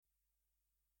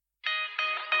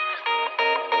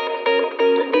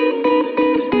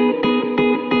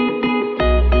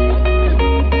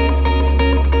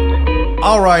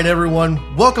All right,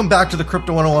 everyone. Welcome back to the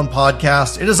Crypto 101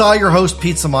 podcast. It is I, your host,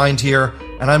 Pizza Mind here,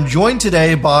 and I'm joined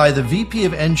today by the VP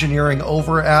of Engineering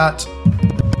over at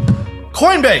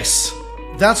Coinbase.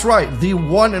 That's right, the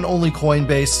one and only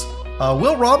Coinbase,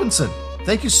 Will Robinson.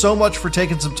 Thank you so much for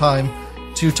taking some time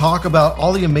to talk about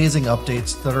all the amazing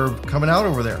updates that are coming out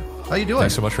over there. How you doing?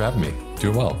 Thanks so much for having me.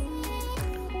 Doing well.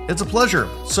 It's a pleasure.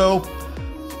 So,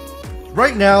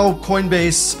 right now,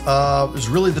 Coinbase is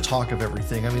really the talk of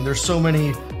everything. I mean, there's so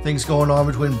many things going on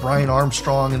between Brian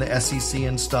Armstrong and the SEC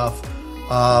and stuff.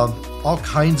 All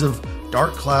kinds of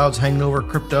dark clouds hanging over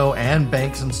crypto and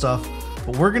banks and stuff.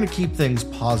 But we're going to keep things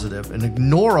positive and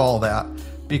ignore all that,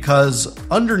 because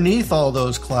underneath all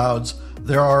those clouds,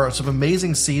 there are some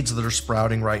amazing seeds that are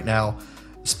sprouting right now,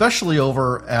 especially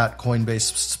over at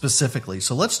Coinbase specifically.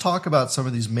 So let's talk about some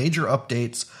of these major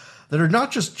updates that are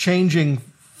not just changing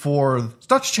it's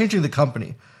not just changing the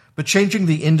company, but changing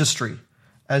the industry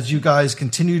as you guys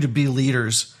continue to be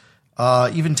leaders,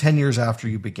 even 10 years after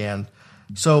you began.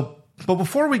 So, but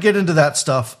before we get into that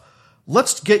stuff,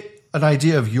 let's get an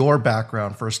idea of your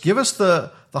background first. Give us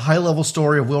the high-level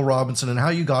story of Will Robinson and how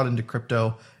you got into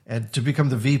crypto and to become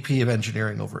the VP of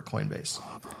Engineering over at Coinbase.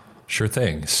 Sure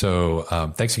thing.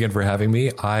 So thanks again for having me.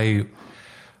 I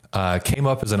came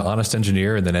up as an honest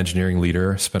engineer and then engineering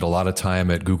leader, spent a lot of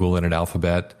time at Google and at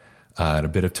Alphabet, and a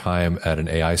bit of time at an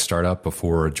AI startup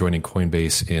before joining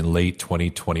Coinbase in late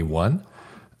 2021.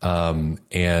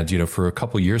 And, for a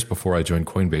couple of years before I joined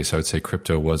Coinbase, I would say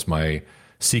crypto was my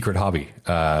secret hobby.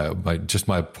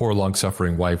 My poor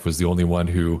long-suffering wife was the only one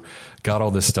who got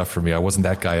all this stuff for me. I wasn't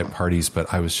that guy at parties,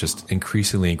 but I was just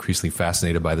increasingly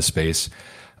fascinated by the space.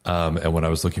 And when I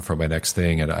was looking for my next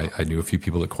thing, and I knew a few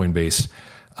people at Coinbase,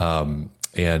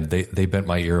 and they bent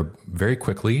my ear very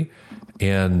quickly.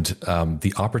 And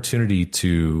the opportunity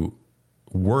to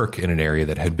work in an area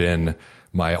that had been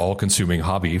my all-consuming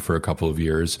hobby for a couple of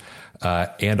years,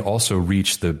 and also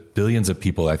reach the billions of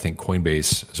people I think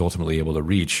Coinbase is ultimately able to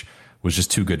reach, was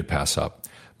just too good to pass up.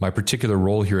 My particular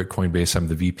role here at Coinbase, I'm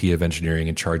the VP of Engineering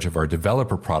in charge of our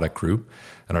developer product group.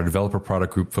 And our developer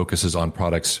product group focuses on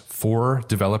products for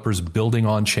developers building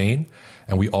on chain.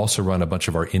 And we also run a bunch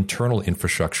of our internal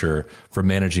infrastructure for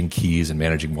managing keys and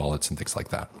managing wallets and things like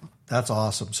that. That's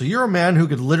awesome. So you're a man who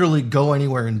could literally go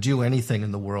anywhere and do anything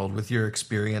in the world with your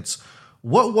experience.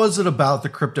 What was it about the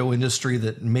crypto industry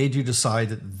that made you decide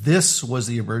that this was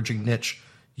the emerging niche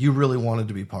you really wanted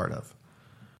to be part of?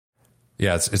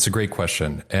 Yeah, it's a great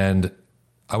question. And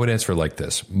I would answer it like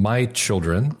this. My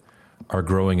children are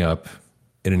growing up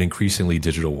in an increasingly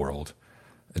digital world,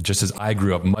 just as I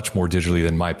grew up much more digitally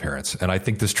than my parents. And I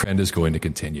think this trend is going to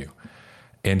continue.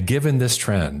 And given this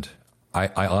trend,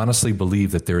 I honestly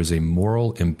believe that there is a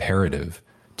moral imperative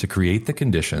to create the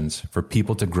conditions for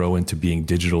people to grow into being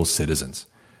digital citizens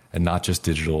and not just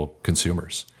digital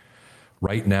consumers.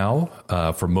 Right now,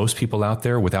 for most people out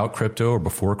there, without crypto or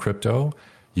before crypto,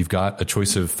 you've got a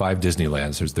choice of 5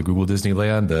 Disneylands. There's the Google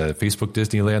Disneyland, the Facebook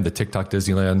Disneyland, the TikTok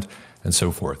Disneyland, and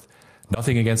so forth.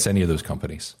 Nothing against any of those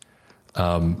companies.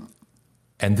 And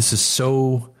this is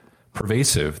so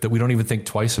pervasive that we don't even think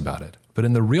twice about it. But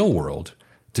in the real world,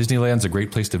 Disneyland's a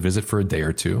great place to visit for a day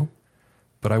or two,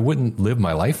 but I wouldn't live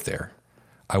my life there.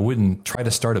 I wouldn't try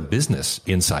to start a business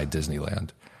inside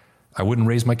Disneyland. I wouldn't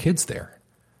raise my kids there.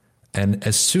 And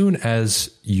as soon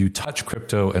as you touch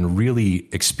crypto and really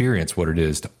experience what it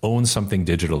is to own something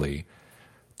digitally,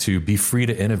 to be free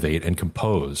to innovate and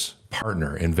compose,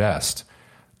 partner, invest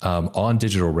on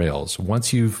digital rails,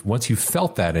 once you've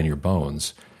felt that in your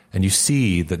bones, and you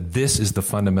see that this is the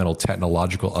fundamental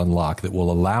technological unlock that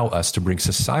will allow us to bring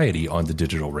society onto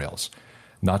digital rails,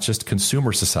 not just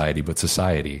consumer society, but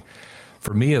society.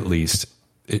 For me, at least,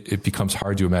 it becomes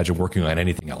hard to imagine working on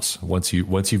anything else. Once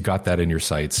you've got that in your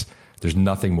sights, there's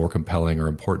nothing more compelling or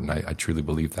important. I truly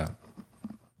believe that.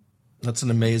 That's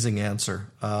an amazing answer.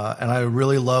 And I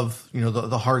really love,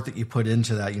 the heart that you put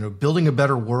into that. Building a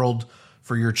better world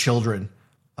for your children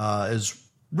is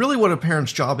really what a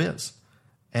parent's job is.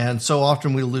 And so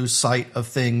often we lose sight of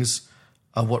things,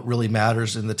 of what really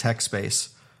matters in the tech space,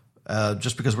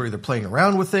 just because we're either playing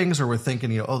around with things or we're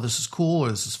thinking, oh, this is cool or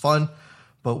this is fun.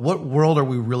 But what world are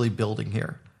we really building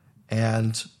here?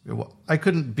 And I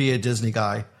couldn't be a Disney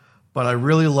guy, but I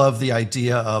really love the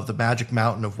idea of the magic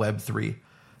mountain of Web3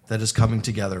 that is coming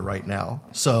together right now.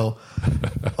 So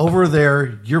over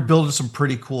there, you're building some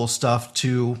pretty cool stuff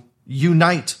to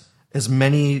unite as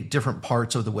many different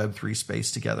parts of the Web3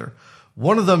 space together.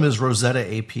 One of them is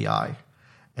Rosetta API.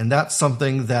 And that's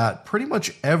something that pretty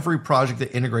much every project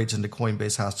that integrates into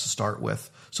Coinbase has to start with.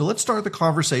 So let's start the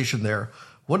conversation there.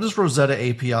 What is Rosetta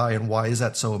API and why is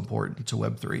that so important to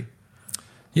Web3?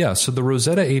 Yeah, so the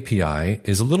Rosetta API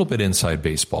is a little bit inside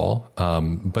baseball,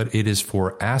 but it is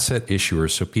for asset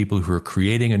issuers, so people who are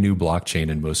creating a new blockchain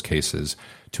in most cases,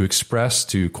 to express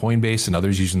to Coinbase and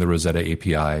others using the Rosetta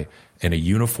API in a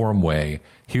uniform way,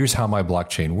 here's how my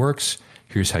blockchain works,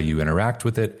 here's how you interact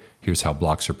with it, here's how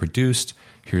blocks are produced,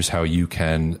 here's how you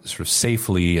can sort of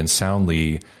safely and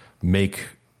soundly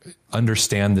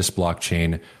understand this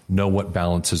blockchain, know what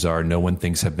balances are, know when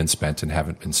things have been spent and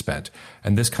haven't been spent.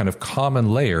 And this kind of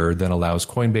common layer then allows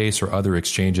Coinbase or other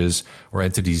exchanges or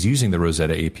entities using the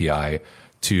Rosetta API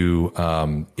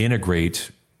to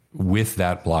integrate with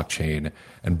that blockchain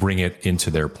and bring it into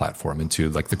their platform, into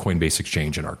like the Coinbase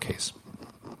exchange in our case.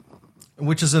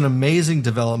 Which is an amazing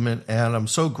development, and I'm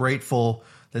so grateful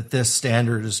that this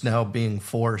standard is now being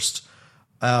forced,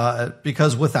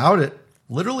 because without it,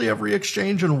 literally every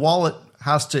exchange and wallet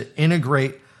has to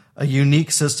integrate a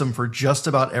unique system for just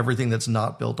about everything that's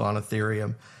not built on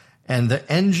Ethereum. And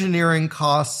the engineering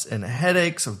costs and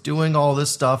headaches of doing all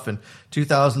this stuff in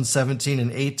 2017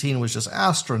 and 18 was just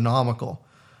astronomical.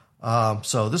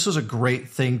 So this was a great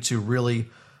thing to really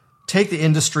take the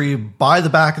industry by the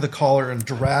back of the collar and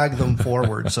drag them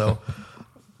forward. So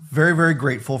very, very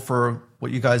grateful for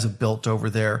what you guys have built over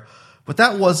there. But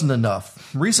that wasn't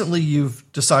enough. Recently, you've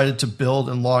decided to build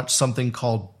and launch something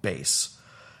called Base.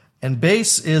 And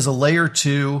Base is a layer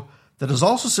 2 that is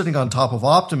also sitting on top of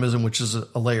Optimism, which is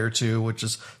a layer 2, which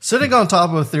is sitting on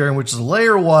top of Ethereum, which is a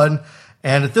layer 1.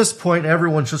 And at this point,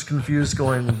 everyone's just confused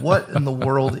going, what in the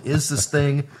world is this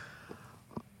thing?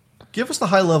 Give us the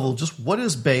high level, just what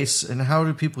is Base and how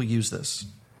do people use this?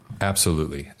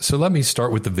 Absolutely. So let me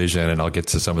start with the vision, and I'll get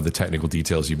to some of the technical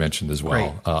details you mentioned as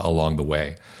well along the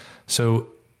way. So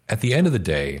at the end of the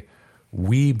day,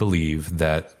 we believe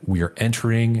that we are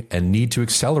entering and need to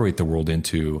accelerate the world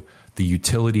into the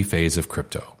utility phase of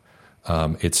crypto.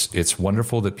 It's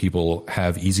wonderful that people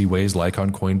have easy ways like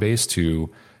on Coinbase to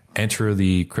enter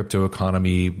the crypto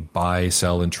economy, buy,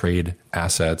 sell, and trade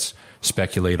assets,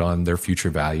 speculate on their future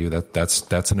value.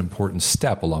 That's an important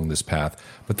step along this path.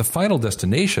 But the final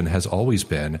destination has always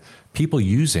been people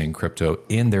using crypto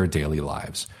in their daily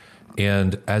lives.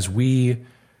 And as we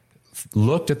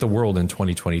looked at the world in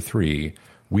 2023,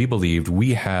 we believed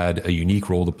we had a unique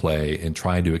role to play in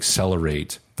trying to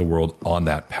accelerate the world on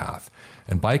that path.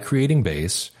 And by creating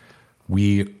Base,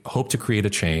 we hope to create a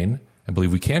chain and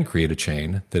believe we can create a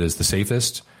chain that is the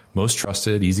safest, most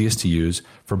trusted, easiest to use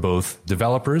for both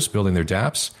developers building their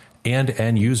dApps and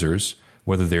end users,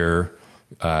 whether they're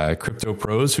crypto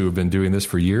pros who have been doing this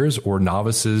for years or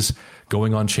novices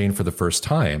going on chain for the first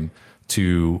time,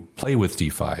 to play with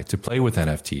DeFi, to play with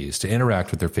NFTs, to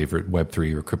interact with their favorite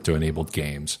Web3 or crypto-enabled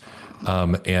games.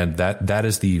 And that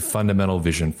is the fundamental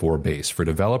vision for Base. For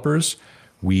developers,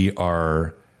 we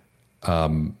offer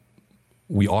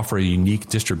a unique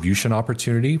distribution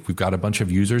opportunity. We've got a bunch of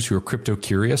users who are crypto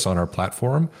curious on our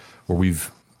platform, where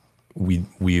we've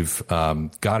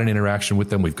got an interaction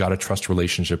with them, we've got a trust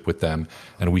relationship with them,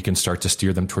 and we can start to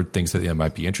steer them toward things that they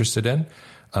might be interested in.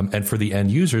 And for the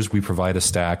end users, we provide a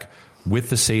stack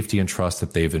with the safety and trust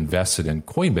that they've invested in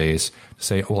Coinbase to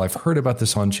say, well, I've heard about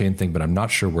this on-chain thing, but I'm not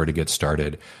sure where to get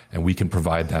started. And we can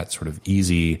provide that sort of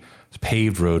easy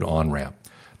paved road on-ramp.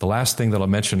 The last thing that I'll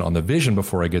mention on the vision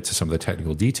before I get to some of the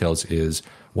technical details is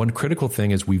one critical thing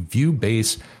is we view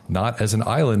Base not as an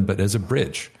island, but as a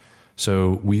bridge.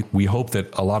 So we hope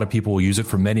that a lot of people will use it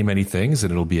for many, many things,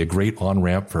 and it'll be a great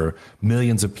on-ramp for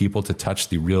millions of people to touch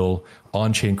the real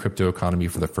on-chain crypto economy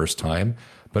for the first time.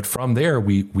 But from there,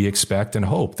 we expect and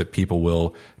hope that people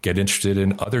will get interested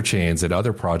in other chains and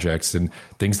other projects and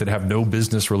things that have no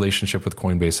business relationship with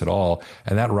Coinbase at all.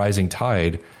 And that rising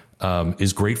tide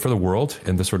is great for the world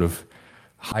in the sort of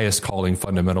highest calling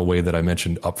fundamental way that I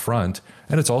mentioned up front.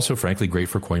 And it's also, frankly, great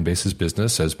for Coinbase's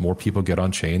business. As more people get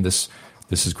on chain, this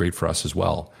is great for us as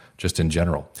well, just in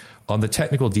general. On the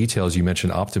technical details, you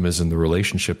mentioned Optimism, the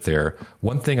relationship there.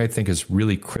 One thing I think is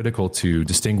really critical to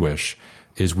distinguish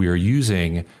is we are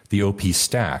using the OP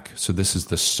stack. So this is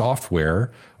the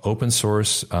software, open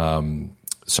source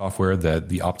software that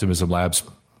the Optimism Labs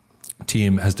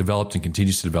team has developed and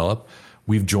continues to develop.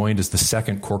 We've joined as the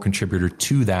second core contributor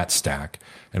to that stack.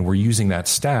 And we're using that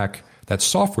stack, that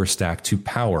software stack, to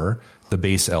power the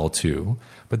Base L2.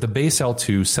 But the Base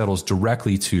L2 settles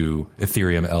directly to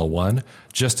Ethereum L1,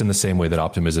 just in the same way that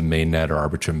Optimism mainnet or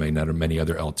Arbitrum mainnet or many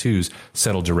other L2s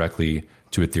settle directly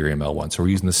to Ethereum L1. So we're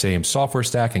using the same software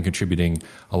stack and contributing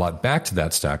a lot back to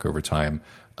that stack over time,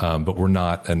 but we're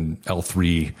not an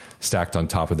L3 stacked on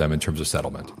top of them in terms of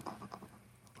settlement.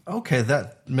 Okay,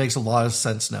 that makes a lot of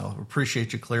sense now.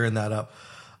 Appreciate you clearing that up.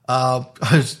 I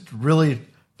was really,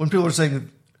 when people are saying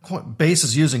Coinbase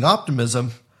is using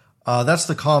optimism. That's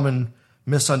the common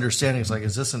misunderstanding. It's like,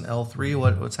 is this an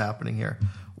L3? What's happening here?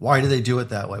 Why do they do it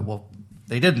that way? Well,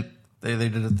 they didn't. They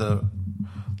did it the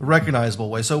recognizable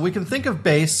way. So we can think of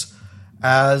Base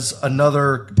as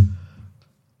another,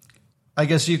 I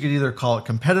guess you could either call it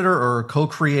competitor or a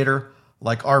co-creator,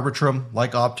 like Arbitrum,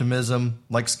 like Optimism,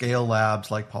 like Scale Labs,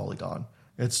 like Polygon.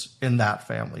 It's in that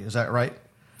family. Is that right?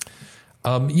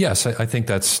 Yes, I think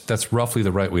that's roughly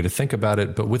the right way to think about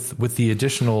it. But with the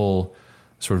additional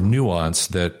sort of nuance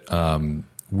that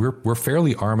we're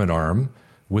fairly arm in arm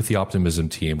with the Optimism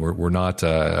team. We're not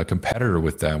a competitor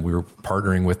with them. We're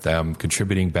partnering with them,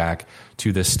 contributing back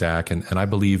to this stack, and I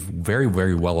believe very,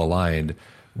 very well aligned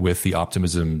with the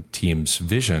Optimism team's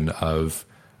vision of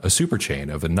a super chain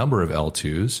of a number of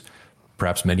L2s,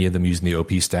 perhaps many of them using the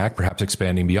OP stack, perhaps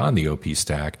expanding beyond the OP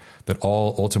stack, that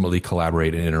all ultimately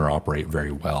collaborate and interoperate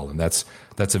very well. And that's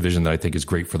a vision that I think is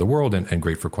great for the world and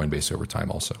great for Coinbase over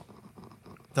time also.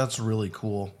 That's really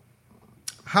cool.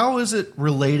 How is it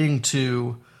relating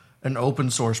to an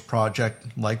open source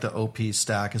project like the OP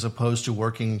stack as opposed to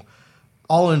working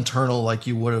all internal like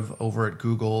you would have over at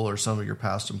Google or some of your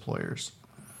past employers?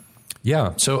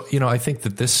 Yeah. So, I think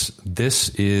that this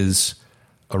is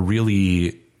a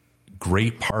really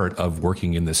great part of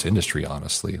working in this industry,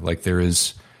 honestly. Like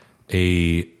there's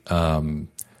a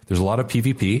lot of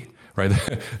PvP, right?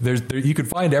 You could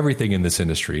find everything in this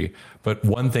industry, but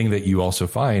one thing that you also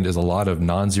find is a lot of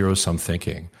non-zero sum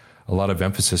thinking, a lot of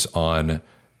emphasis on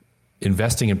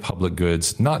investing in public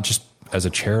goods, not just as a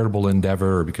charitable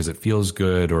endeavor or because it feels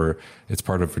good or it's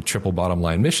part of a triple bottom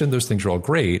line mission. Those things are all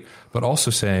great, but also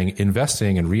saying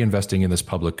investing and reinvesting in this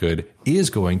public good is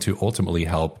going to ultimately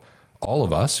help all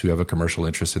of us who have a commercial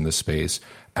interest in this space,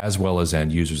 as well as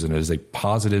end users. And it is a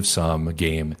positive sum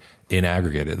game in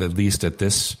aggregate, at least at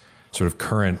this sort of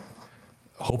current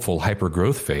hopeful hyper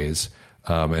growth phase.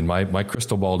 And my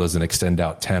crystal ball doesn't extend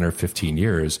out 10 or 15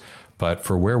 years, but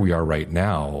for where we are right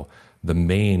now, the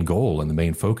main goal and the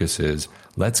main focus is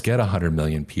let's get 100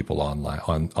 million people online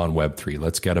on Web3.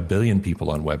 Let's get 1 billion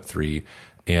people on Web3,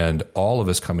 and all of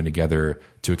us coming together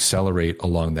to accelerate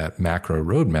along that macro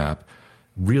roadmap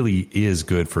really is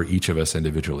good for each of us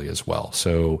individually as well.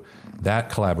 So that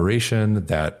collaboration,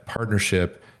 that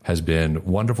partnership has been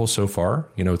wonderful so far.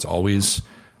 It's always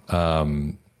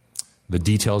the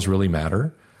details really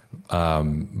matter.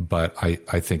 But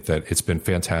I think that it's been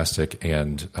fantastic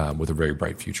and with a very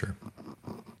bright future.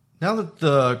 Now that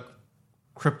the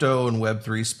crypto and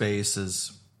Web3 space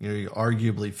is,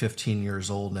 arguably 15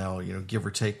 years old now, give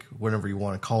or take whatever you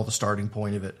want to call the starting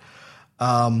point of it.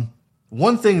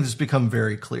 One thing that's become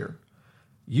very clear,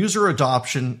 user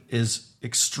adoption is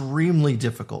extremely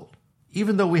difficult.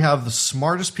 Even though we have the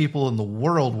smartest people in the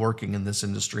world working in this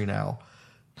industry now,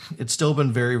 it's still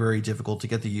been very, very difficult to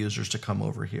get the users to come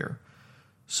over here.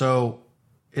 So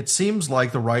it seems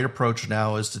like the right approach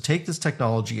now is to take this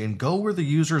technology and go where the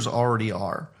users already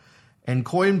are. And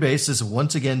Coinbase is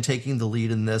once again taking the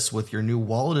lead in this with your new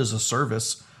wallet as a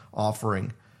service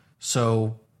offering.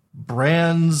 So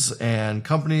brands and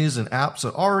companies and apps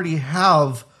that already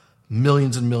have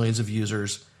millions and millions of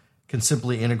users can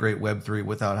simply integrate Web3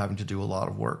 without having to do a lot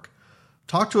of work.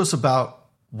 Talk to us about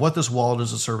what this wallet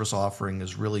as a service offering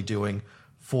is really doing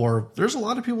there's a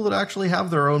lot of people that actually have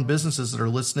their own businesses that are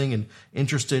listening and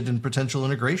interested in potential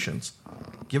integrations.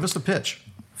 Give us the pitch.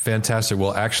 Fantastic.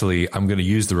 Well, actually, I'm going to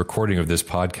use the recording of this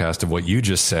podcast of what you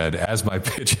just said as my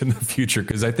pitch in the future,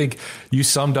 because I think you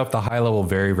summed up the high level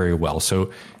very, very well.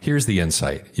 So here's the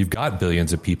insight. You've got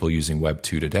billions of people using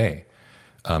Web2 today,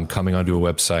 coming onto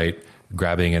a website,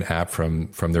 grabbing an app from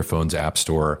their phone's app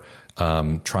store,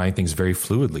 trying things very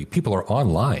fluidly. People are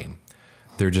online.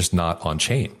 They're just not on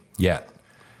chain yet.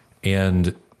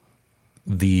 And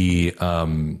the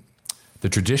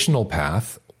traditional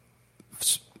path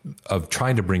of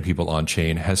trying to bring people on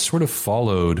chain has sort of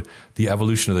followed the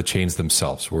evolution of the chains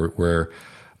themselves, where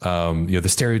the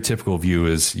stereotypical view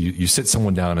is you sit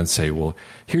someone down and say, well,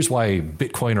 here's why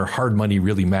Bitcoin or hard money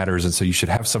really matters. And so you should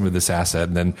have some of this asset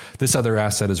and then this other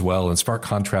asset as well, and smart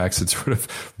contracts, and sort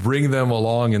of bring them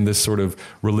along in this sort of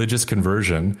religious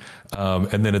conversion.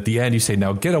 And then at the end you say,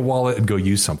 now get a wallet and go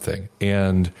use something.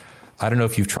 And I don't know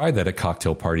if you've tried that at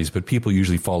cocktail parties, but people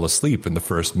usually fall asleep in the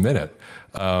first minute.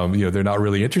 They're not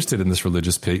really interested in this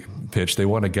religious pitch. They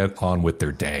want to get on with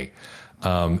their day.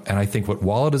 And I think what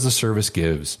Wallet as a Service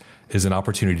gives is an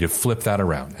opportunity to flip that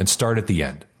around and start at the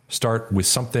end. Start with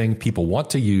something people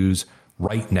want to use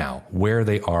right now, where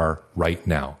they are right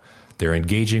now. They're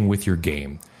engaging with your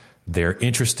game. They're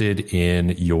interested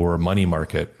in your money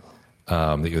market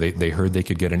They heard they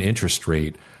could get an interest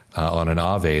rate on an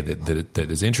Aave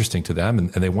that is interesting to them,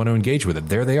 and they want to engage with it.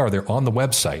 There they are. They're on the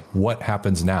website. What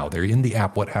happens now? They're in the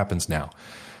app. What happens now?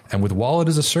 And with Wallet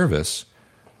as a Service,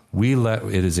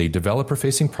 it is a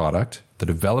developer-facing product. The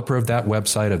developer of that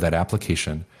website, of that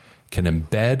application, can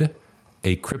embed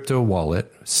a crypto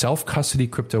wallet, self-custody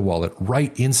crypto wallet,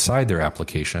 right inside their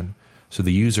application. So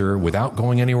the user, without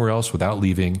going anywhere else, without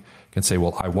leaving, can say,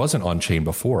 well, I wasn't on chain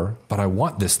before, but I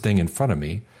want this thing in front of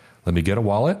me. Let me get a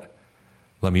wallet.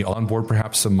 Let me onboard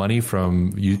perhaps some money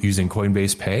from using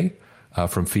Coinbase Pay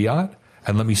from fiat,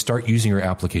 and let me start using your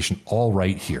application all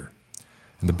right here.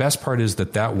 And the best part is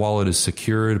that wallet is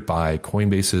secured by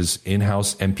Coinbase's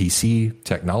in-house MPC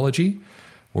technology,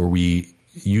 where we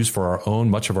use for our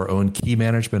own, much of our own key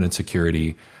management and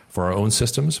security for our own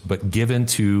systems, but given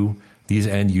to these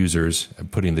end users,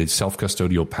 putting the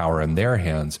self-custodial power in their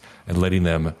hands and letting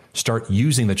them start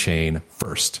using the chain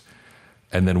first.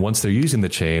 And then once they're using the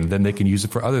chain, then they can use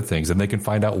it for other things, and they can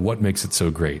find out what makes it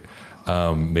so great.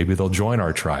 Maybe they'll join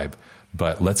our tribe.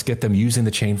 But let's get them using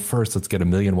the chain first. Let's get 1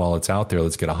 million wallets out there.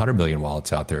 Let's get 100 million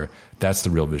wallets out there. That's the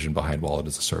real vision behind Wallet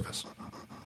as a Service.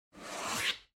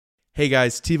 Hey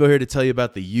guys, Tivo here to tell you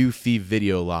about the Eufy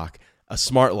Video Lock, a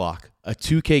smart lock, a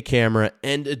 2K camera,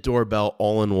 and a doorbell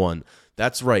all in one.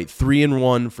 That's right,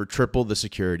 3-in-1 for triple the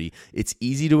security. It's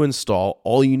easy to install.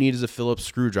 All you need is a Phillips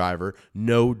screwdriver.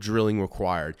 No drilling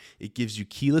required. It gives you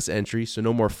keyless entry, so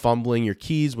no more fumbling your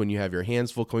keys when you have your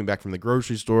hands full coming back from the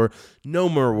grocery store. No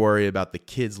more worry about the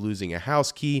kids losing a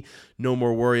house key. No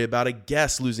more worry about a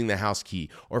guest losing the house key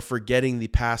or forgetting the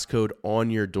passcode on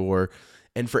your door.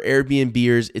 And for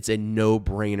Airbnbers, it's a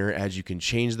no-brainer as you can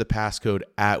change the passcode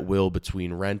at will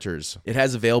between renters. It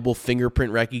has available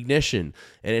fingerprint recognition,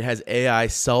 and it has AI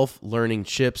self-learning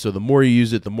chips, so the more you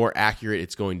use it, the more accurate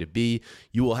it's going to be.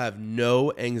 You will have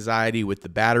no anxiety with the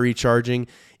battery charging.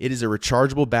 It is a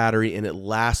rechargeable battery, and it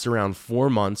lasts around 4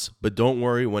 months, but don't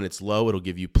worry, when it's low, it'll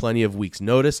give you plenty of weeks'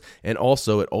 notice, and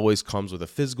also it always comes with a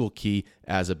physical key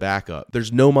as a backup.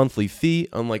 There's no monthly fee,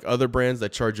 unlike other brands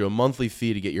that charge you a monthly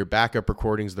fee to get your backup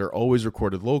recordings. They're always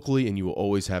recorded locally, and you will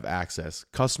always have access.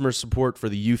 Customer support for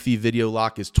the Eufy Video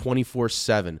Lock is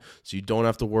 24/7, so you don't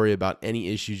have to worry about any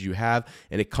issues you have,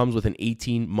 and it comes with an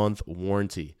 18-month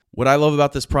warranty. What I love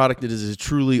about this product is it's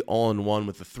truly all-in-one.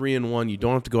 With the 3-in-1, you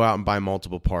don't have to go out and buy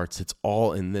multiple parts. It's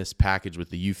all in this package with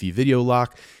the Eufy Video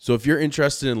Lock. So if you're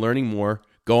interested in learning more,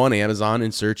 go on Amazon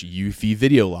and search Eufy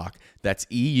Video Lock. That's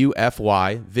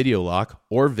EUFY Video Lock,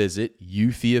 or visit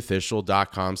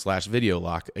eufyofficial.com/video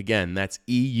lock. Again, that's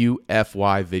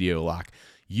EUFY Video Lock.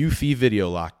 Eufy Video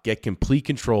Lock. Get complete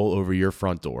control over your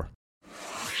front door.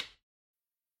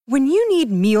 When you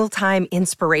need mealtime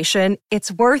inspiration,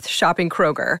 it's worth shopping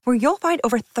Kroger, where you'll find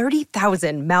over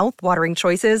 30,000 mouth-watering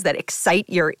choices that excite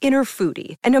your inner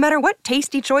foodie. And no matter what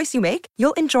tasty choice you make,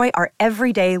 you'll enjoy our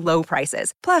everyday low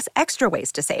prices, plus extra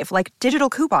ways to save, like digital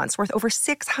coupons worth over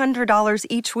 $600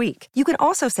 each week. You can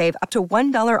also save up to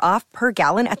 $1 off per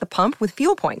gallon at the pump with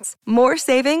fuel points. More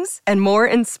savings and more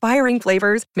inspiring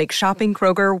flavors make shopping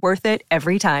Kroger worth it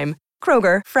every time.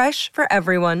 Kroger, fresh for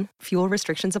everyone. Fuel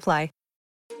restrictions apply.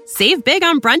 Save big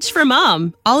on brunch for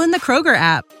mom, all in the Kroger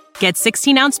app. Get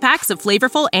 16-ounce packs of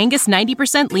flavorful Angus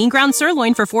 90% lean ground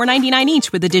sirloin for $4.99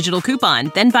 each with a digital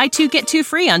coupon. Then buy 2, get 2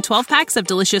 free on 12 packs of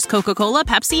delicious Coca-Cola,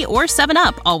 Pepsi, or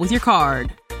 7-Up, all with your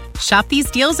card. Shop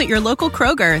these deals at your local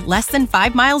Kroger, less than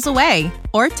 5 miles away.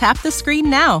 Or tap the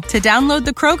screen now to download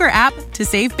the Kroger app to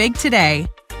save big today.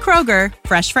 Kroger,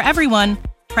 fresh for everyone.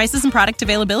 Prices and product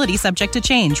availability subject to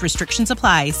change. Restrictions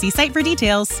apply. See site for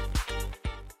details.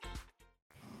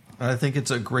 I think it's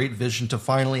a great vision to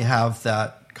finally have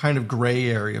that kind of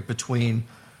gray area between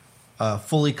a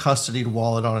fully custodied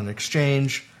wallet on an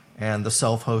exchange and the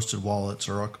self-hosted wallets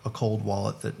or a cold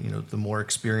wallet that, the more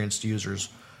experienced users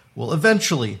will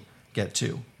eventually get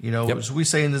to. As we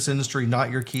say in this industry, not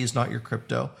your keys, not your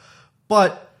crypto.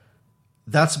 But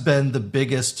that's been the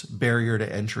biggest barrier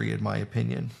to entry, in my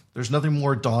opinion. There's nothing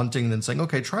more daunting than saying,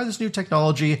 okay, try this new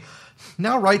technology.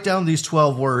 Now write down these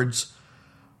 12 words.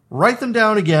 Write them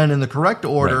down again in the correct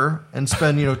order and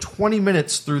spend, 20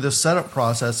 minutes through the setup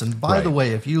process. And by the way,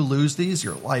 if you lose these,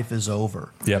 your life is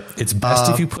over. Yep. It's best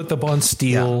if you put them on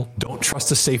steel. Yeah. Don't trust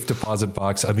a safe deposit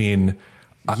box. I mean,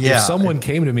 if someone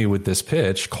came to me with this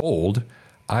pitch cold,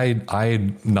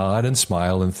 I nod and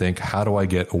smile and think, how do I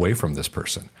get away from this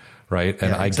person? Right.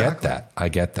 And I get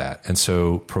that. And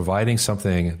so providing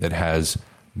something that has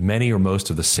many or most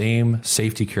of the same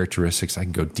safety characteristics. I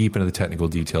can go deep into the technical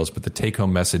details, but the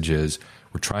take-home message is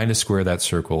we're trying to square that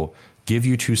circle, give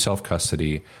you true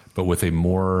self-custody, but with a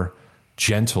more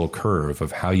gentle curve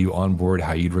of how you onboard,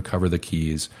 how you'd recover the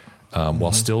keys,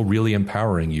 while still really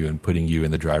empowering you and putting you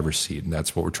in the driver's seat. And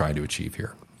that's what we're trying to achieve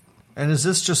here. And is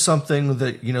this just something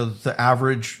that, the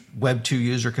average Web 2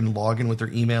 user can log in with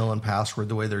their email and password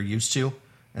the way they're used to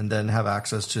and then have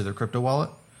access to their crypto wallet?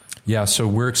 Yeah, so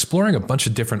we're exploring a bunch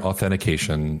of different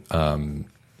authentication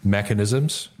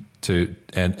mechanisms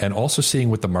and also seeing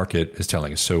what the market is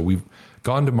telling us. So we've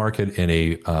gone to market in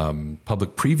a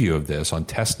public preview of this on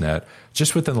testnet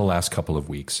just within the last couple of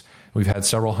weeks. We've had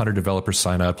several hundred developers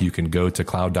sign up. You can go to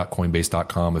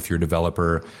cloud.coinbase.com if you're a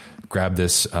developer, grab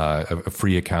this a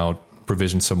free account,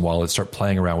 provision some wallets, start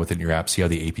playing around with it in your app, see how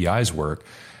the APIs work.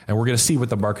 And we're going to see what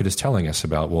the market is telling us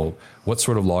about, well, what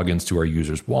sort of logins do our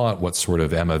users want? What sort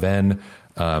of M of N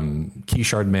key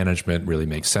shard management really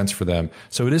makes sense for them?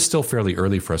 So it is still fairly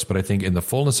early for us, but I think in the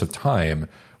fullness of time,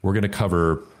 we're going to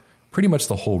cover pretty much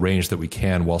the whole range that we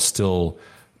can while still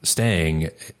staying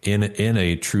in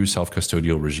a true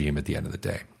self-custodial regime at the end of the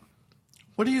day.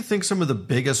 What do you think some of the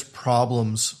biggest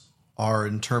problems are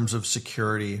in terms of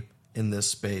security in this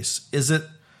space? Is it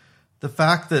the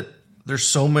fact that there's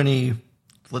so many,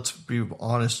 let's be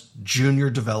honest, junior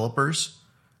developers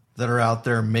that are out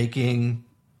there making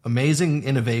amazing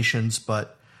innovations,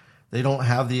 but they don't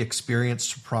have the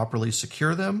experience to properly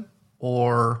secure them?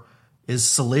 Or is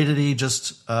Solidity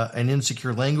just an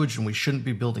insecure language and we shouldn't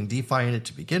be building DeFi in it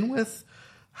to begin with?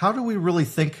 How do we really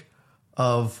think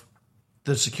of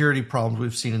the security problems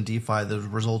we've seen in DeFi that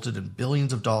have resulted in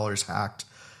billions of dollars hacked,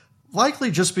 likely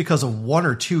just because of one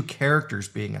or two characters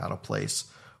being out of place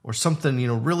or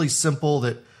something, really simple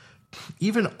that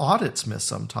even audits miss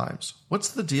sometimes? What's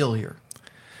the deal here?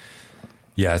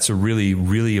 Yeah, it's a really,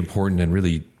 really important and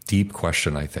really deep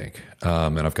question, I think.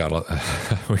 And I've got,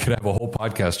 we could have a whole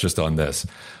podcast just on this.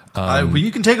 Well,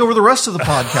 you can take over the rest of the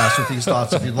podcast with these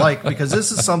thoughts if you'd like, because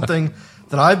this is something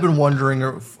that I've been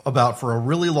wondering about for a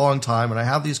really long time. And I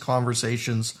have these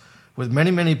conversations with many,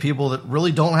 many people that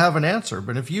really don't have an answer.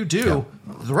 But if you do,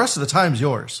 the rest of the time's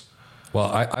yours.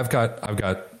 Well, I've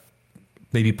got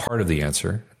maybe part of the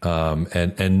answer,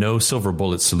 and no silver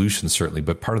bullet solution, certainly,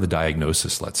 but part of the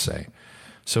diagnosis, let's say.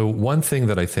 So one thing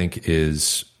that I think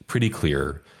is pretty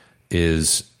clear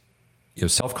is,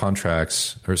 smart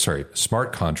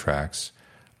contracts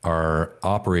are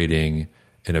operating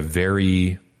in a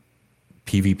very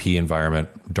PvP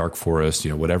environment, dark forest,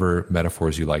 whatever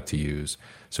metaphors you like to use.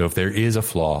 So if there is a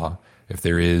flaw, if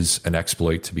there is an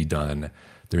exploit to be done,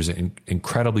 there's an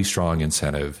incredibly strong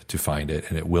incentive to find it,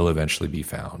 and it will eventually be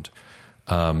found.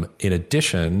 In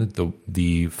addition,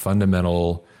 the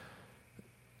fundamental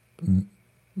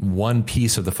one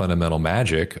piece of the fundamental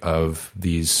magic of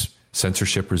these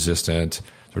censorship-resistant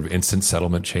sort of instant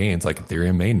settlement chains like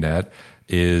Ethereum mainnet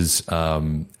is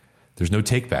there's no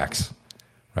takebacks,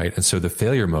 right? And so the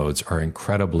failure modes are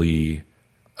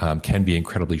can be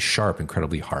incredibly sharp,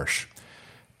 incredibly harsh.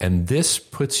 And this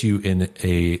puts you in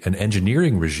an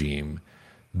engineering regime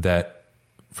that,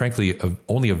 frankly,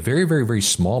 only a very, very, very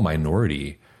small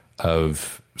minority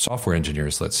of software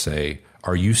engineers, let's say,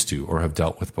 are used to or have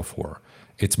dealt with before.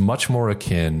 It's much more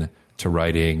akin to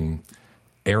writing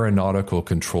aeronautical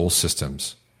control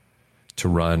systems to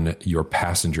run your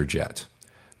passenger jet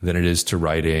than it is to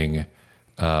writing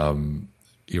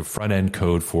your front-end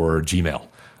code for Gmail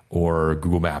or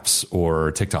Google Maps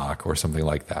or TikTok or something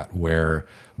like that, where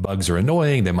bugs are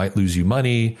annoying. They might lose you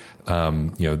money.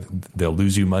 They'll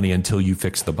lose you money until you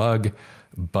fix the bug,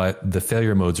 but the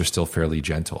failure modes are still fairly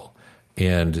gentle.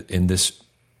 And in this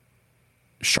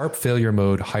sharp failure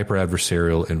mode, hyper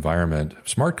adversarial environment,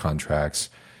 smart contracts,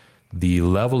 the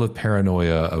level of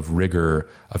paranoia, of rigor,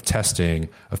 of testing,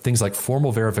 of things like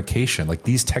formal verification, like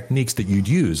these techniques that you'd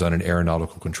use on an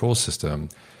aeronautical control system,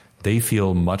 they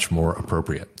feel much more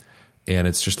appropriate. And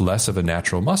it's just less of a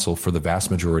natural muscle for the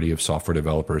vast majority of software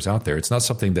developers out there. It's not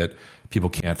something that people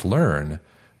can't learn,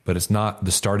 but it's not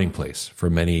the starting place for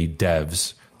many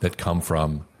devs that come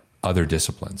from other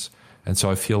disciplines. And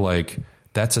so I feel like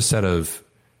that's a set of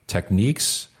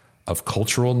techniques, of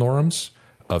cultural norms,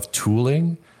 of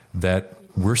tooling that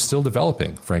we're still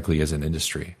developing, frankly, as an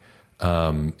industry.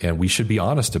 And we should be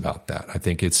honest about that. I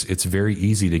think it's very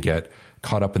easy to get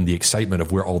caught up in the excitement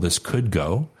of where all this could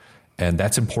go. And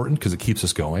that's important because it keeps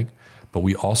us going. But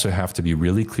we also have to be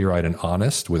really clear-eyed and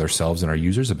honest with ourselves and our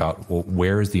users about, well,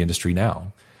 where is the industry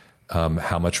now?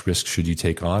 How much risk should you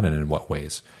take on and in what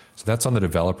ways? So that's on the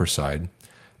developer side.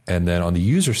 And then on the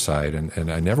user side,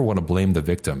 and I never want to blame the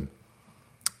victim,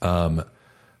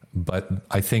 but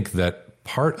I think that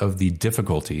part of the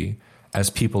difficulty as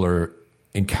people are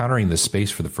encountering this space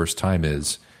for the first time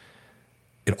is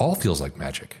it all feels like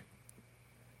magic.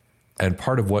 And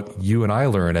part of what you and I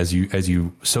learn as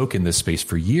you soak in this space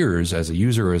for years as a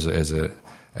user, as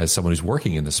as someone who's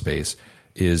working in the space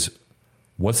is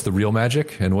what's the real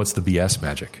magic and what's the BS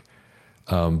magic.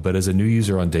 But as a new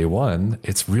user on day one,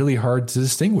 it's really hard to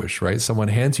distinguish, right? Someone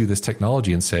hands you this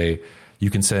technology and say, you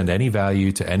can send any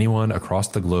value to anyone across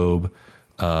the globe,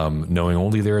 knowing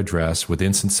only their address with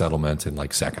instant settlement in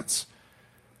like seconds.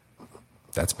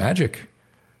 That's magic.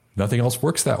 Nothing else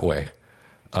works that way.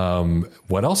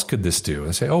 What else could this do?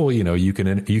 And say, oh, well, you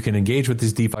can engage with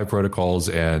these DeFi protocols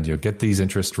and get these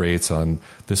interest rates on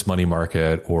this money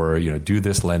market, or do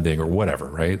this lending or whatever,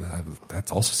 right?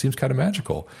 That also seems kind of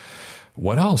magical.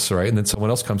 What else, right? And then someone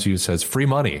else comes to you and says, free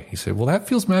money. You say, well, that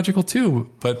feels magical too,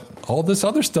 but all this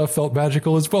other stuff felt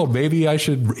magical as well. Maybe I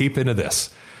should ape into this.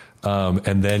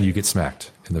 And then you get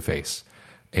smacked in the face.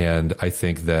 And I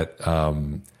think that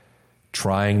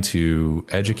trying to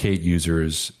educate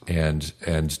users and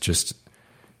just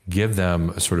give them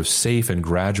a sort of safe and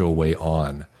gradual way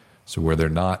on, so where they're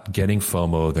not getting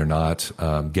FOMO, they're not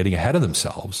getting ahead of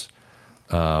themselves,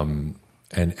 and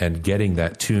getting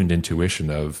that tuned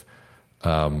intuition of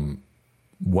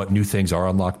what new things are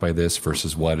unlocked by this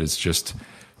versus what is just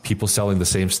people selling the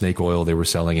same snake oil they were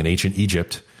selling in ancient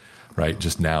Egypt, right?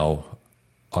 Just now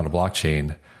on a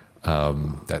blockchain.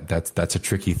 That's a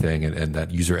tricky thing, and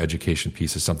that user education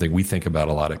piece is something we think about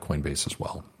a lot at Coinbase as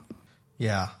well.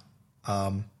 Yeah.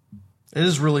 It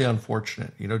is really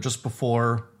unfortunate. Just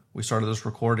before we started this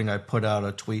recording, I put out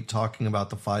a tweet talking about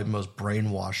the 5 most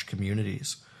brainwashed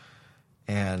communities.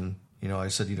 And, I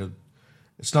said,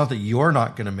 it's not that you're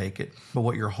not going to make it, but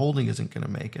what you're holding isn't going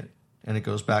to make it. And it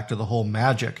goes back to the whole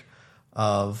magic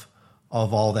of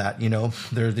all that.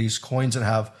 There are these coins that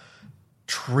have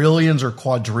trillions or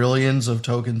quadrillions of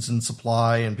tokens in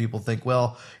supply, and people think,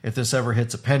 well, if this ever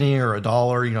hits a penny or a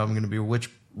dollar, I'm going to be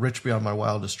rich beyond my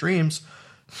wildest dreams.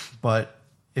 But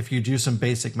if you do some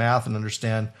basic math and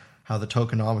understand how the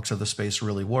tokenomics of the space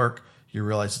really work, you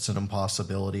realize it's an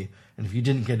impossibility. And if you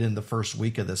didn't get in the first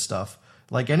week of this stuff,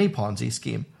 like any Ponzi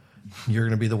scheme, you're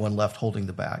going to be the one left holding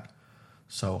the bag.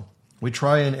 So we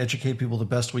try and educate people the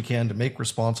best we can to make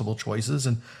responsible choices.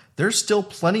 And there's still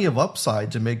plenty of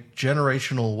upside to make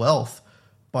generational wealth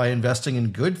by investing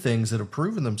in good things that have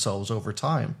proven themselves over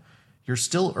time. You're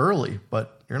still early,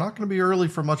 but you're not going to be early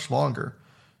for much longer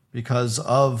because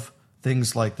of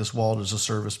things like this wallet as a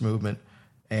service movement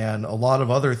and a lot of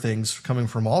other things coming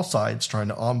from all sides trying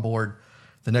to onboard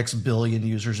the next billion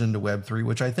users into Web3,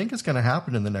 which I think is going to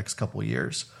happen in the next couple of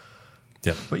years.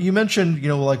 Yeah. But you mentioned,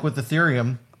 like with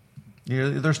Ethereum,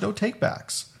 there's no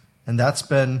takebacks. And that's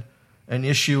been an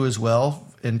issue as well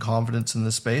in confidence in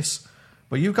this space.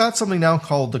 But you've got something now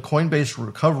called the Coinbase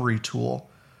Recovery Tool.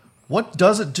 What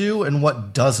does it do and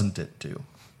what doesn't it do?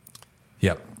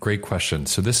 Yeah, great question.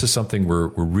 So this is something we're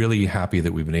really happy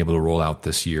that we've been able to roll out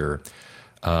this year.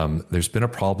 There's been a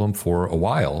problem for a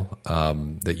while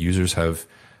that users have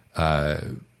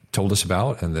told us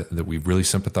about and that we've really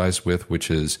sympathized with,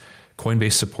 which is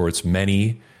Coinbase supports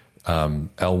many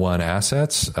L1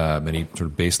 assets, many sort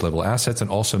of base level assets,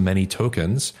 and also many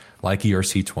tokens like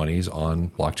ERC20s on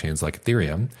blockchains like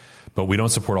Ethereum. But we don't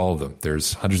support all of them.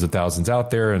 There's hundreds of thousands out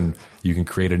there, and you can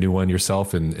create a new one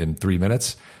yourself in 3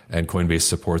 minutes. And Coinbase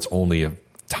supports only a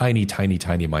tiny, tiny,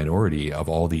 tiny minority of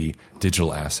all the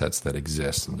digital assets that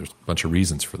exist. And there's a bunch of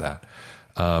reasons for that.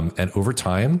 And over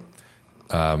time,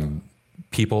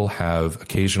 people have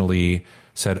occasionally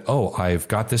said, oh, I've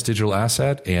got this digital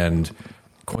asset and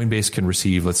Coinbase can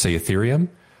receive, let's say, Ethereum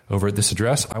over at this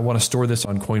address. I want to store this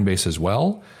on Coinbase as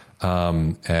well.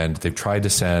 And they've tried to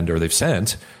send, or they've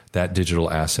sent that digital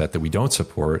asset that we don't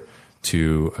support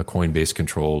to a Coinbase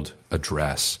controlled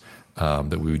address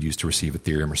that we would use to receive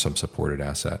Ethereum or some supported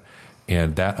asset.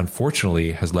 And that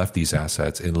unfortunately has left these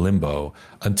assets in limbo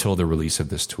until the release of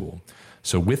this tool.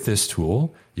 So with this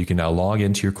tool, you can now log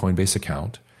into your Coinbase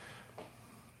account,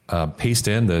 paste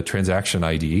in the transaction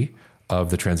ID of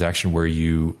the transaction where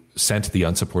you sent the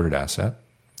unsupported asset,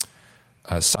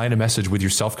 sign a message with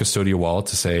your self-custodial wallet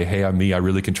to say, hey, I'm me, I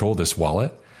really control this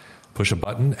wallet, push a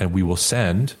button, and we will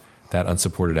send that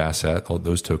unsupported asset, all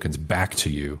those tokens, back to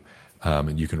you,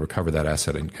 and you can recover that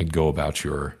asset and go about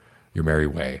your merry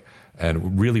way. And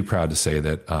we're really proud to say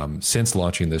that since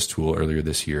launching this tool earlier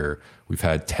this year, we've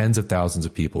had tens of thousands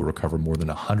of people recover more than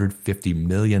 $150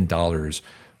 million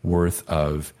worth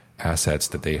of assets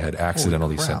that they had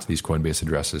accidentally sent to these Coinbase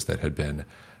addresses that had been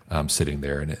sitting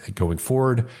there. And going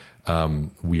forward,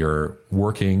 we are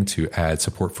working to add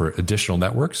support for additional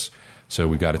networks. So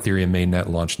we've got Ethereum mainnet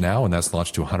launched now, and that's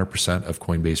launched to 100% of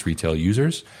Coinbase retail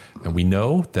users. And we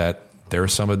know that there are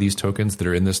some of these tokens that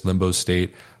are in this limbo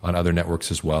state on other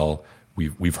networks as well.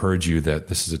 we've heard you that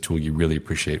this is a tool you really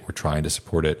appreciate. We're trying to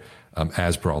support it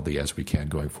as broadly as we can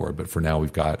going forward. But for now,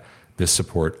 we've got this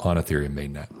support on Ethereum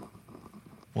mainnet.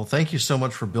 Well, thank you so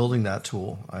much for building that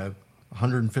tool. I have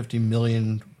 $150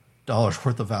 million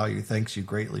worth of value. Thanks you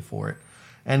greatly for it.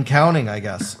 And counting, I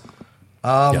guess.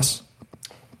 Yes.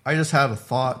 I just had a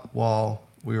thought while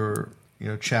we were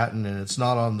chatting, and it's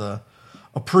not on the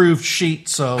approved sheet,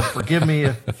 so forgive me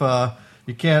if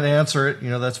you can't answer it.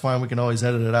 That's fine. We can always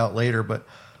edit it out later. But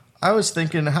I was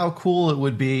thinking how cool it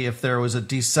would be if there was a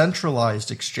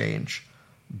decentralized exchange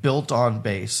built on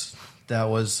Base that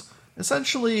was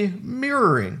essentially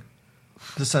mirroring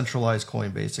the centralized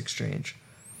Coinbase exchange.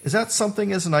 Is that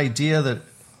something as an idea that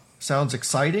sounds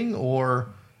exciting, or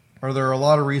are there a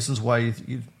lot of reasons why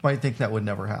you might think that would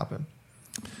never happen?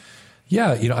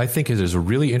 Yeah, I think it is a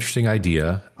really interesting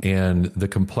idea, and the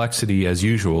complexity, as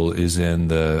usual, is in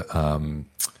the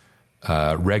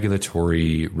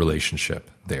regulatory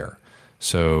relationship there.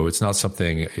 So it's not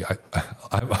something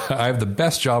I have the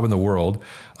best job in the world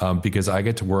because I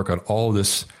get to work on all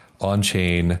this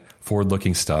on-chain,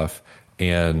 forward-looking stuff,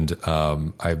 and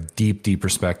I have deep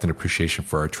respect and appreciation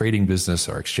for our trading business,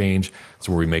 our exchange. It's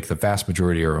where we make the vast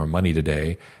majority of our money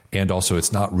today. And also,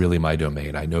 it's not really my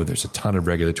domain. I know there's a ton of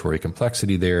regulatory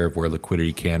complexity there where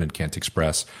liquidity can and can't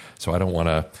express. So I don't want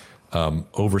to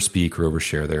overspeak or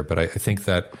overshare there. But I think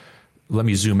that let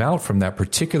me zoom out from that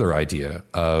particular idea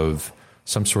of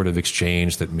some sort of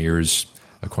exchange that mirrors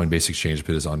a Coinbase exchange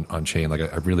but is on chain. Like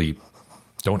I really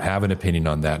don't have an opinion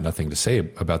on that, nothing to say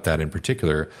about that in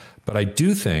particular. But I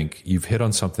do think you've hit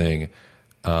on something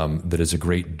that is a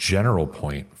great general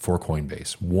point for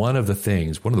Coinbase. One of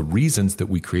the reasons that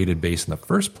we created Base in the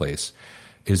first place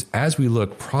is as we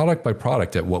look product by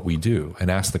product at what we do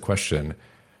and ask the question,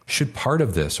 should part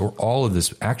of this or all of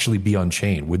this actually be on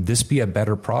chain? Would this be a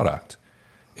better product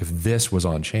if this was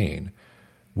on chain?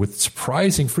 With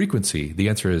surprising frequency, the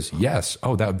answer is yes.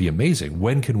 Oh, that would be amazing.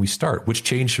 When can we start? Which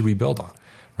chain should we build on?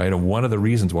 Right? And one of the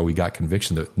reasons why we got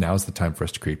conviction that now's the time for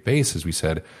us to create Base is we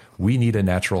said we need a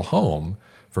natural home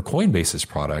for Coinbase's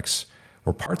products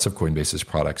or parts of Coinbase's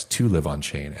products to live on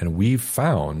chain. And we've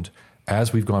found,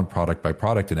 as we've gone product by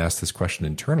product and asked this question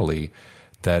internally,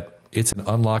 that it's an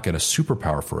unlock and a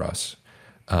superpower for us.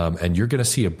 And you're going to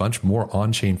see a bunch more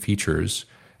on-chain features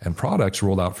and products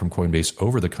rolled out from Coinbase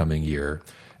over the coming year.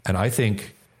 And I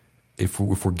think if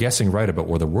we're guessing right about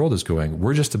where the world is going,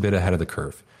 we're just a bit ahead of the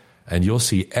curve. And you'll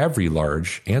see every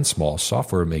large and small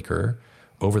software maker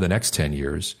over the next 10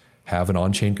 years have an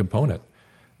on-chain component,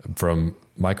 from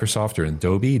Microsoft or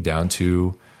Adobe down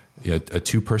to a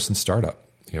two-person startup.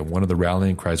 One of the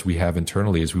rallying cries we have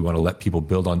internally is we want to let people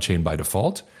build on-chain by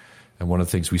default. And one of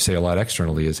the things we say a lot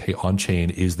externally is, hey, on-chain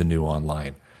is the new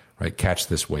online, right? Catch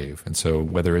this wave. And so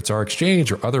whether it's our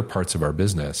exchange or other parts of our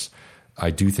business, I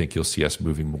do think you'll see us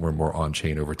moving more and more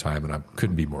on-chain over time, and I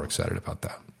couldn't be more excited about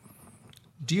that.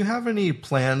 Do you have any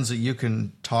plans that you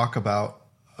can talk about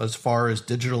as far as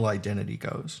digital identity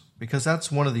goes? Because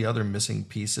that's one of the other missing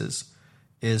pieces,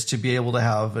 is to be able to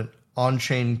have an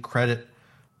on-chain credit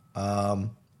and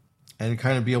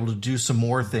kind of be able to do some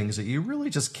more things that you really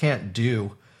just can't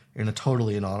do in a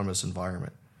totally anonymous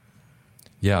environment.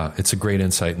 Yeah, it's a great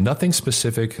insight. Nothing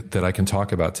specific that I can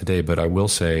talk about today, but I will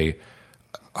say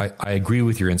I agree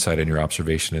with your insight and your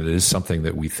observation. It is something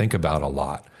that we think about a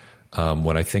lot.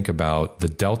 When I think about the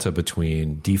delta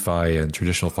between DeFi and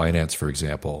traditional finance, for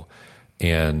example,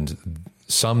 and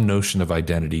some notion of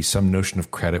identity, some notion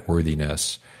of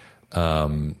creditworthiness,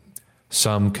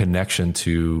 some connection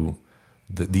to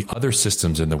the other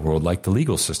systems in the world, like the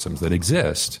legal systems that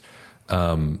exist,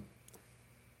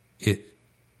 it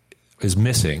is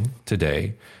missing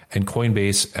today. And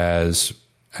Coinbase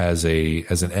as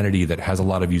an entity that has a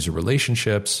lot of user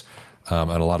relationships and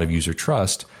a lot of user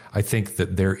trust, I think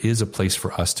that there is a place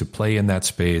for us to play in that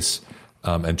space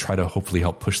and try to hopefully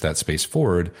help push that space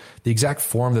forward. The exact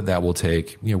form that will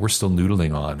take, we're still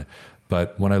noodling on.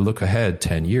 But when I look ahead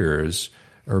 10 years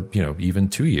or even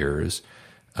 2 years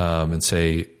and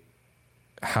say,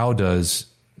 how does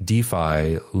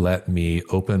DeFi let me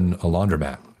open a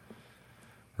laundromat?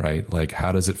 Right? Like,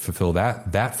 how does it fulfill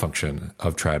that function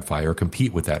of TradFi or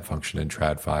compete with that function in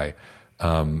TradFi?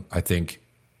 I think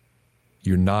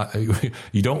you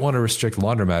don't want to restrict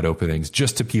laundromat openings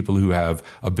just to people who have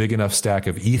a big enough stack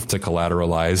of ETH to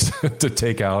collateralize to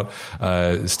take out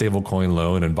a stablecoin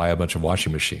loan and buy a bunch of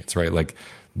washing machines, right? Like,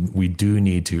 we do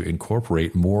need to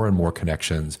incorporate more and more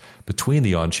connections between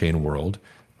the on-chain world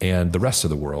and the rest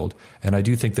of the world. And I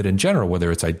do think that in general,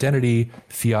 whether it's identity,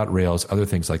 fiat rails, other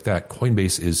things like that,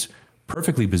 Coinbase is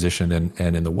perfectly positioned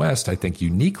and in the West, I think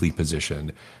uniquely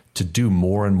positioned to do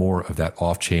more and more of that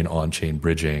off-chain, on-chain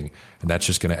bridging. And that's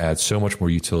just going to add so much more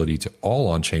utility to all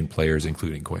on-chain players,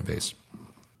 including Coinbase.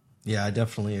 Yeah, I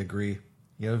definitely agree.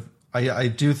 I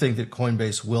do think that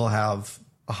Coinbase will have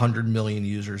 100 million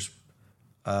users,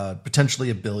 potentially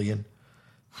a billion.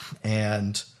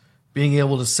 And being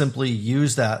able to simply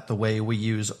use that the way we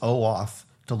use OAuth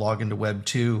to log into Web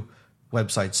 2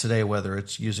 websites today, whether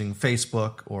it's using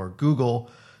Facebook or Google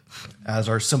as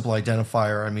our simple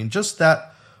identifier. I mean, just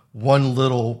that one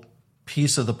little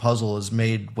piece of the puzzle has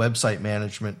made website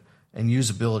management and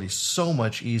usability so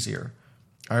much easier.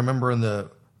 I remember in the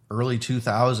early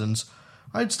 2000s,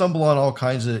 I'd stumble on all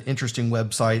kinds of interesting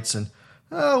websites and,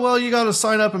 oh, well, you got to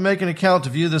sign up and make an account to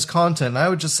view this content. And I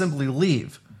would just simply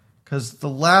leave because the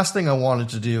last thing I wanted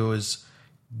to do is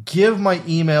give my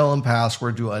email and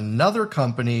password to another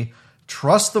company,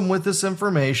 trust them with this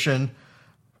information,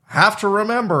 have to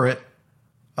remember it.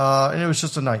 And it was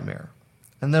just a nightmare.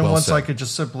 And then once I could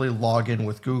just simply log in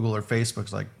with Google or Facebook,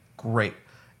 it's like, great.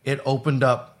 It opened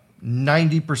up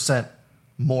 90%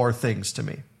 more things to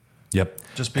me. Yep.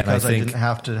 Just because I didn't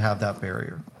have to have that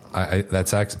barrier.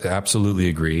 That's absolutely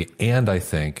agree. And I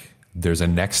think there's a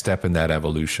next step in that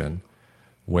evolution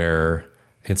where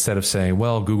instead of saying,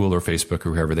 well, Google or Facebook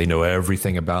or whoever, they know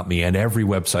everything about me and every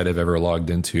website I've ever logged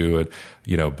into,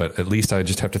 but at least I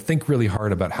just have to think really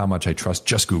hard about how much I trust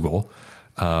just Google.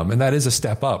 And that is a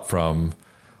step up from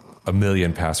a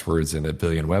million passwords and a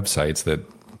billion websites that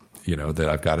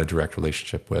I've got a direct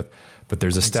relationship with. But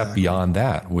there's a step beyond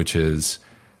that, which is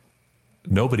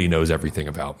nobody knows everything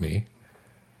about me,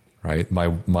 right?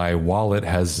 My wallet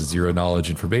has zero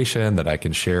knowledge information that I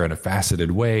can share in a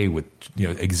faceted way with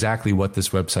exactly what this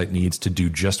website needs to do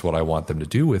just what I want them to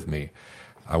do with me.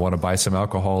 I want to buy some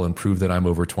alcohol and prove that I'm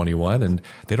over 21, and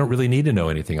they don't really need to know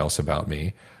anything else about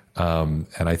me. And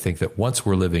I think that once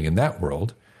we're living in that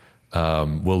world,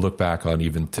 we'll look back on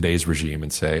even today's regime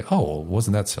and say, oh, well,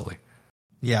 wasn't that silly?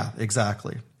 Yeah,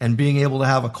 exactly. And being able to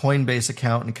have a Coinbase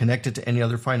account and connect it to any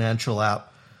other financial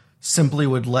app simply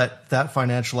would let that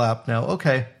financial app know,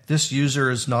 okay, this user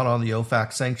is not on the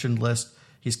OFAC sanctioned list.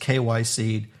 He's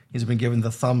KYC'd. He's been given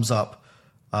the thumbs up.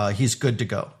 He's good to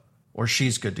go, or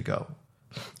she's good to go.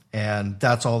 And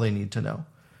that's all they need to know.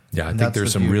 Yeah, I think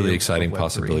there's some really exciting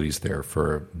possibilities there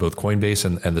for both Coinbase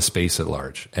and the space at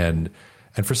large. And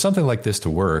for something like this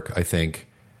to work, I think,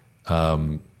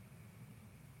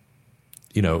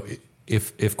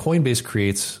 if Coinbase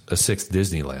creates a sixth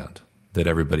Disneyland that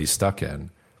everybody's stuck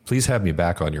in, please have me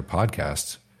back on your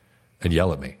podcast and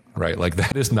yell at me, right? Like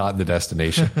that is not the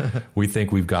destination. We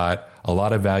think we've got a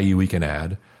lot of value we can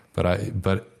add,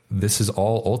 but this is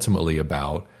all ultimately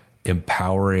about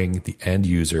empowering the end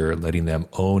user, letting them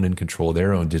own and control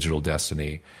their own digital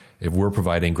destiny. If we're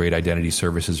providing great identity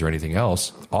services or anything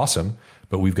else, awesome,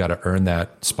 but we've got to earn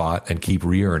that spot and keep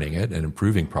re-earning it and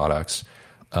improving products.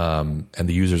 And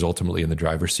the user's ultimately in the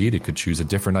driver's seat. It could choose a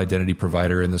different identity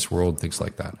provider in this world, things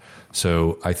like that.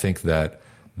 So I think that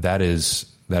is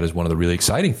one of the really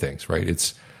exciting things, right?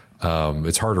 It's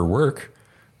harder work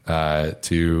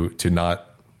to not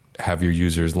have your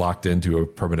users locked into a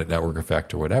permanent network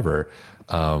effect or whatever.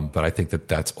 But I think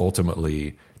that's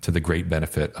ultimately to the great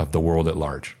benefit of the world at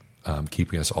large,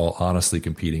 keeping us all honestly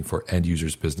competing for end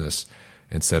users' business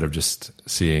instead of just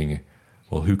seeing,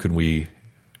 well, who can we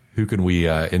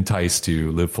entice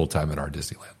to live full time in our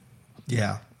Disneyland?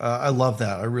 Yeah, I love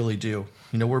that. I really do.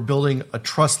 We're building a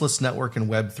trustless network in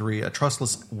Web3, a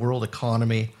trustless world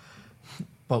economy,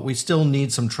 but we still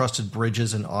need some trusted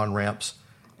bridges and on-ramps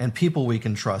and people we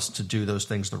can trust to do those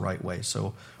things the right way.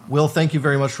 So, Will, thank you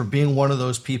very much for being one of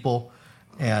those people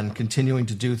and continuing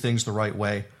to do things the right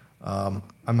way. I'm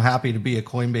happy to be a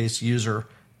Coinbase user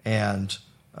and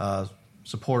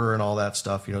supporter and all that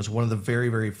stuff. It's one of the very,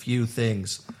 very few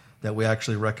things that we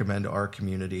actually recommend to our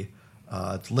community.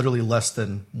 It's literally less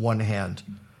than one hand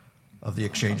of the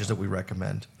exchanges that we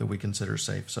recommend that we consider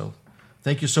safe. So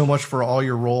thank you so much for all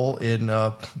your role in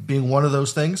being one of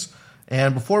those things.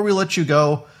 And before we let you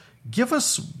go, give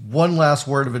us one last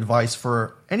word of advice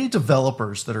for any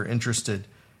developers that are interested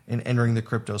in entering the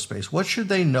crypto space. What should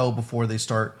they know before they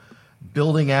start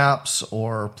building apps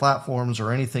or platforms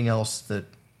or anything else that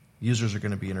users are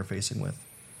going to be interfacing with?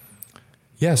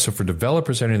 Yeah, so for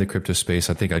developers entering the crypto space,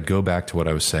 I think I'd go back to what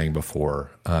I was saying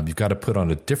before. You've got to put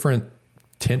on a different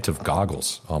tint of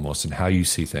goggles almost in how you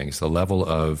see things, the level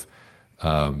of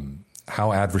how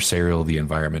adversarial the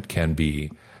environment can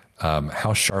be,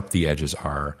 how sharp the edges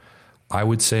are. I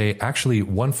would say actually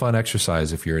one fun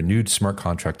exercise if you're a new smart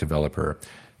contract developer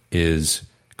is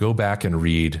go back and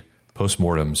read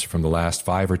postmortems from the last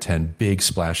 5 or 10 big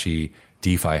splashy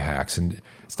DeFi hacks. And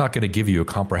it's not going to give you a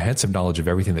comprehensive knowledge of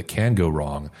everything that can go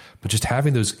wrong, but just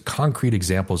having those concrete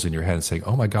examples in your head and saying,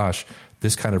 oh my gosh,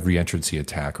 this kind of reentrancy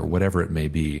attack or whatever it may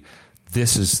be,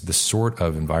 this is the sort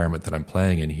of environment that I'm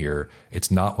playing in here.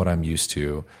 It's not what I'm used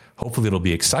to. Hopefully it'll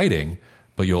be exciting,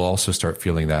 but you'll also start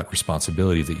feeling that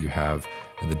responsibility that you have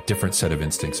and the different set of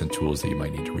instincts and tools that you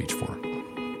might need to reach for.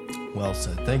 Well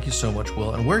said. Thank you so much,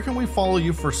 Will. And where can we follow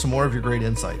you for some more of your great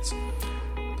insights?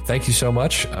 Thank you so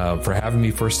much for having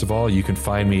me. First of all, you can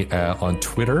find me on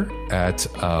Twitter at,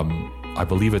 I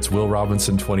believe it's Will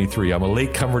Robinson 23. I'm a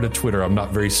latecomer to Twitter. I'm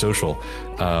not very social,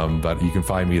 but you can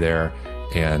find me there.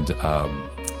 And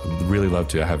really love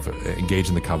to engage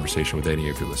in the conversation with any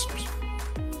of your listeners.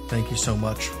 Thank you so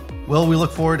much. Will, we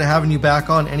look forward to having you back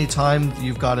on anytime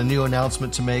you've got a new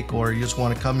announcement to make or you just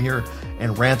want to come here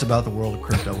and rant about the world of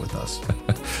crypto with us.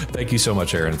 Thank you so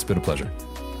much, Aaron. It's been a pleasure.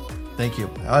 Thank you.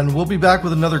 And we'll be back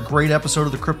with another great episode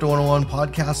of the Crypto 101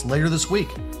 podcast later this week.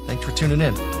 Thanks for tuning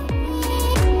in.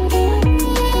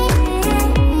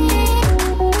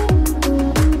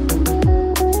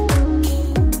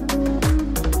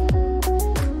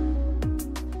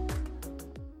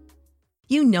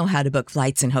 You know how to book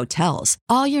flights and hotels.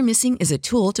 All you're missing is a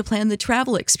tool to plan the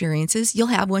travel experiences you'll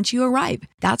have once you arrive.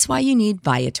 That's why you need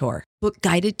Viator. Book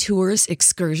guided tours,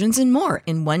 excursions, and more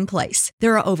in one place.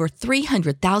 There are over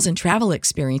 300,000 travel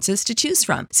experiences to choose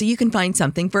from, so you can find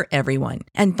something for everyone.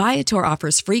 And Viator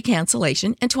offers free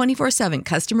cancellation and 24/7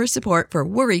 customer support for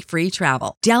worry-free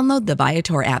travel. Download the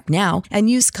Viator app now and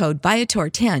use code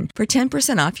Viator10 for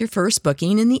 10% off your first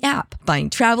booking in the app.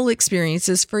 Find travel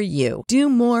experiences for you. Do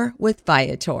more with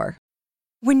Viator.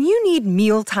 When you need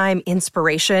mealtime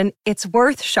inspiration, it's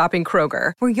worth shopping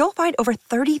Kroger, where you'll find over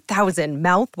 30,000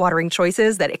 mouth-watering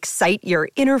choices that excite your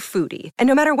inner foodie. And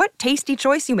no matter what tasty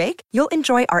choice you make, you'll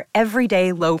enjoy our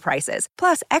everyday low prices,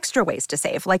 plus extra ways to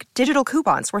save, like digital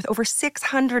coupons worth over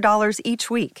 $600 each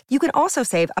week. You can also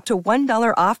save up to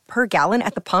 $1 off per gallon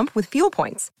at the pump with fuel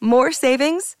points. More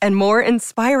savings and more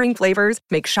inspiring flavors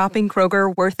make shopping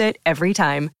Kroger worth it every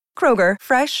time. Kroger,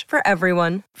 fresh for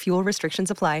everyone. Fuel restrictions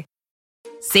apply.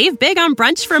 Save big on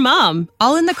brunch for mom,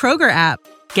 all in the Kroger app.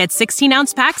 Get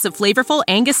 16-ounce packs of flavorful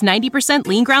Angus 90%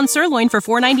 lean ground sirloin for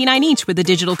 $4.99 each with a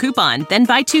digital coupon. Then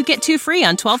buy 2, get 2 free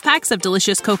on 12 packs of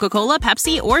delicious Coca-Cola,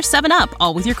 Pepsi, or 7-Up,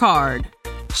 all with your card.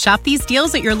 Shop these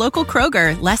deals at your local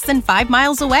Kroger, less than 5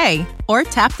 miles away. Or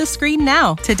tap the screen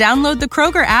now to download the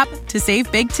Kroger app to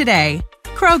save big today.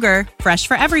 Kroger, fresh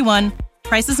for everyone.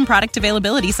 Prices and product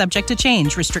availability subject to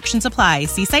change. Restrictions apply.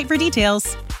 See site for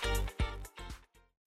details.